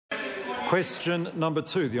Question number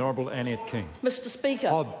 2, the Honourable Annette King. Mr Speaker.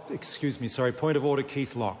 Oh, excuse me, sorry. Point of order,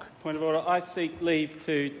 Keith Locke. Point of order. I seek leave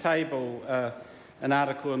to table an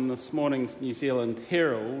article in this morning's New Zealand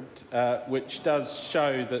Herald which does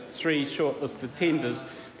show that 3 shortlisted tenders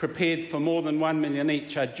prepared for more than $1 million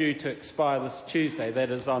each are due to expire this Tuesday.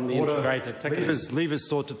 That is on the integrated ticketing. Leavers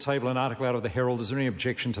sought to table an article out of the Herald. Is there any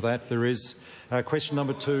objection to that? There is. Question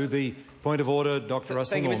number 2, the point of order, Dr.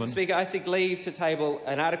 Russell-Norman. Thank you, Mr Speaker. I seek leave to table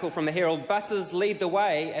an article from the Herald. Buses lead the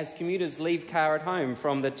way as commuters leave car at home,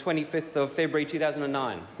 from the 25th of February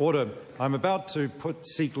 2009. Order. I'm about to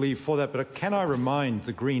seek leave for that, but can I remind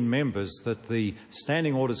the Green members that the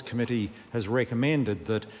Standing Orders Committee has recommended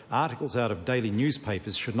that articles out of daily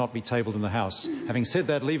newspapers should not be tabled in the House. Having said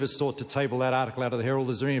that, leavers sought to table that article out of the Herald.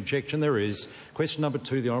 Is there any objection? There is. Question number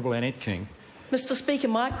 2, the Honourable Annette King. Mr Speaker,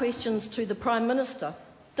 my question's to the Prime Minister.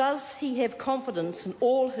 Does he have confidence in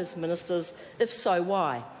all his ministers? If so,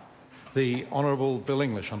 why? The Honourable Bill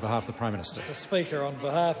English on behalf of the Prime Minister. Mr Speaker, on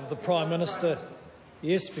behalf of the Prime Minister,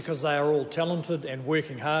 yes, because they are all talented and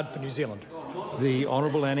working hard for New Zealand. The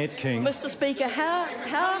Honourable Annette King. Mr Speaker,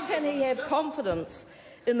 how can he have confidence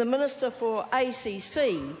in the Minister for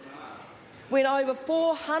ACC when over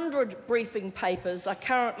 400 briefing papers are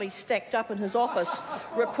currently stacked up in his office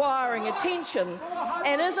requiring attention?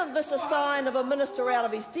 And isn't this a sign of a minister out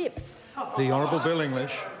of his depth? The Honourable Bill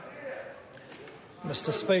English.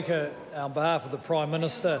 Mr Speaker, on behalf of the Prime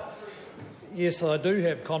Minister, yes, I do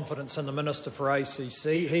have confidence in the Minister for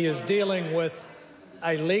ACC. He is dealing with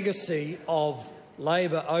a legacy of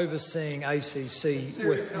Labor overseeing ACC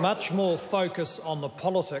with much more focus on the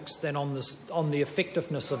politics than on the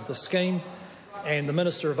effectiveness of the scheme. And the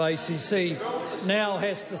Minister of ACC now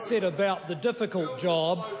has to set about the difficult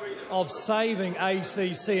job of saving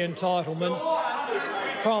ACC entitlements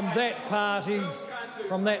from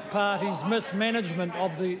that party's mismanagement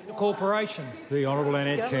of the corporation. The Honourable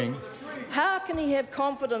Annette King. How can he have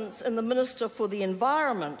confidence in the Minister for the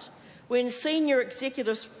Environment when senior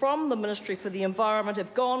executives from the Ministry for the Environment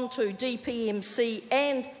have gone to DPMC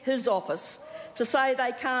and his office to say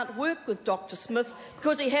they can't work with Dr Smith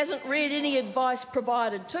because he hasn't read any advice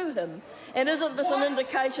provided to him? And isn't this an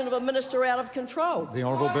indication of a minister out of control? The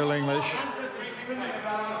Honourable Bill English.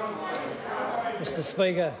 Mr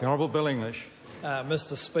Speaker. The Honourable Bill English.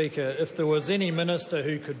 Mr Speaker, if there was any minister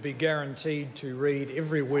who could be guaranteed to read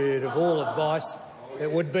every word of all advice, it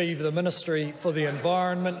would be the Ministry for the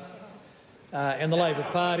Environment. And the Labor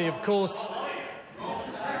Party, of course,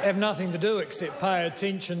 have nothing to do except pay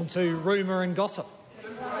attention to rumour and gossip.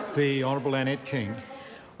 The Honourable Annette King.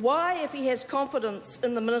 Why, if he has confidence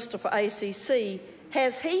in the Minister for ACC,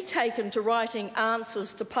 has he taken to writing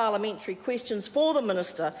answers to parliamentary questions for the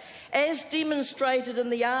Minister, as demonstrated in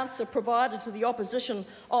the answer provided to the opposition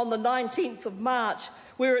on the 19th of March,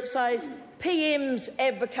 where it says, PM's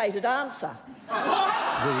advocated answer? The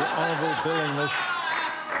Honourable Bill English.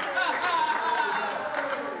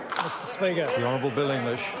 Mr Speaker. The Honourable Bill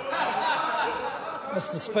English.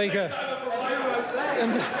 Mr Speaker.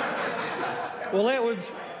 Well,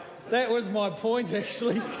 that was my point,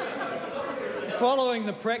 actually. Following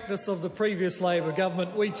the practice of the previous Labor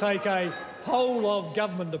government, we take a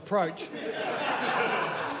whole-of-government approach.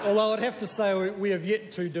 Although I'd have to say we have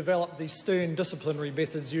yet to develop the stern disciplinary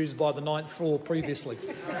methods used by the 9th floor previously.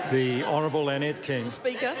 The Honourable Annette King. Mr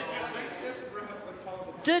Speaker,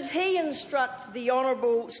 did he instruct the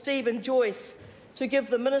Honourable Steven Joyce to give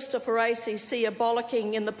the Minister for ACC a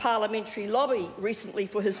bollocking in the parliamentary lobby recently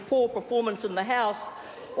for his poor performance in the House?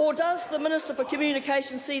 Or does the Minister for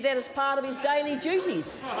Communication see that as part of his daily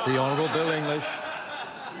duties? The Honourable Bill English.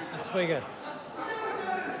 Mr Speaker.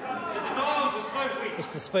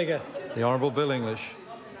 Mr Speaker. The Honourable Bill English.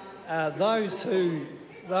 Those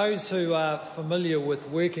who are familiar with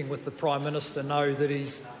working with the Prime Minister know that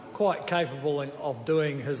he's quite capable of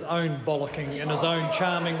doing his own bollocking in his own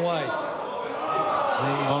charming way.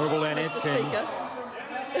 The Honourable Annette King.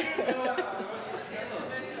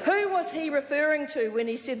 Who was he referring to when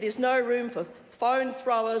he said there's no room for phone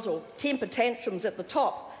throwers or temper tantrums at the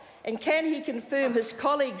top? And can he confirm his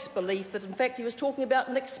colleagues' belief that, in fact, he was talking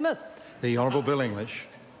about Nick Smith? The Honourable Bill English.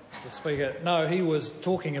 Mr Speaker, no, he was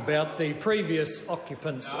talking about the previous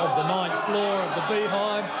occupants of the 9th floor of the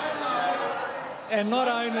Beehive. And not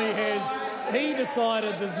only has he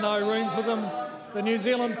decided there's no room for them, the New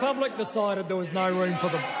Zealand public decided there was no room for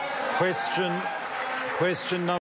them. Question number